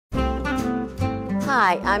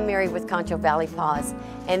Hi, I'm Mary with Concho Valley PAWS,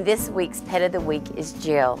 and this week's Pet of the Week is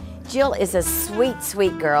Jill. Jill is a sweet,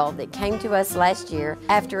 sweet girl that came to us last year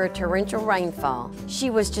after a torrential rainfall. She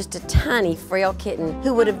was just a tiny, frail kitten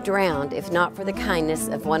who would have drowned if not for the kindness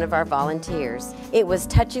of one of our volunteers. It was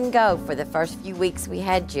touch and go for the first few weeks we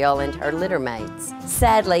had Jill and her litter mates.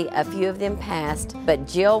 Sadly, a few of them passed, but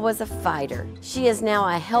Jill was a fighter. She is now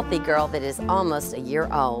a healthy girl that is almost a year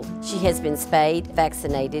old. She has been spayed,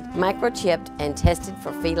 vaccinated, microchipped, and tested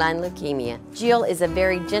for feline leukemia. Jill is a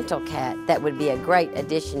very gentle cat that would be a great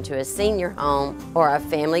addition to a senior home or a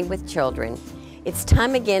family with children. It's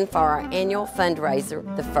time again for our annual fundraiser,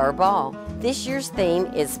 the Fur Ball. This year's theme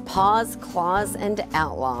is Paws, Claws, and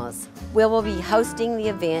Outlaws. We will be hosting the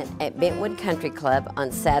event at Bentwood Country Club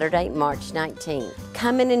on Saturday, March 19th.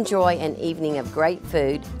 Come and enjoy an evening of great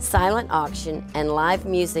food, silent auction, and live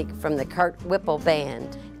music from the Kurt Whipple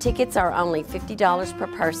Band. Tickets are only $50 per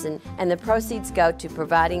person, and the proceeds go to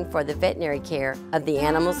providing for the veterinary care of the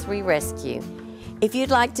animals we rescue. If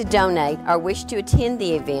you'd like to donate or wish to attend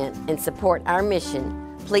the event and support our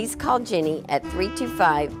mission, please call Jenny at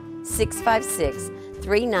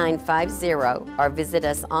 325-656-3950 or visit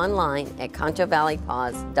us online at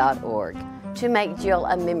ConchoValleyPaws.org. To make Jill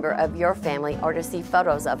a member of your family or to see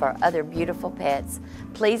photos of our other beautiful pets,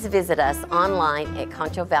 please visit us online at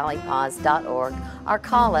ConchoValleyPaws.org or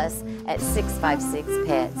call us at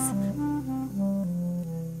 656-PETS.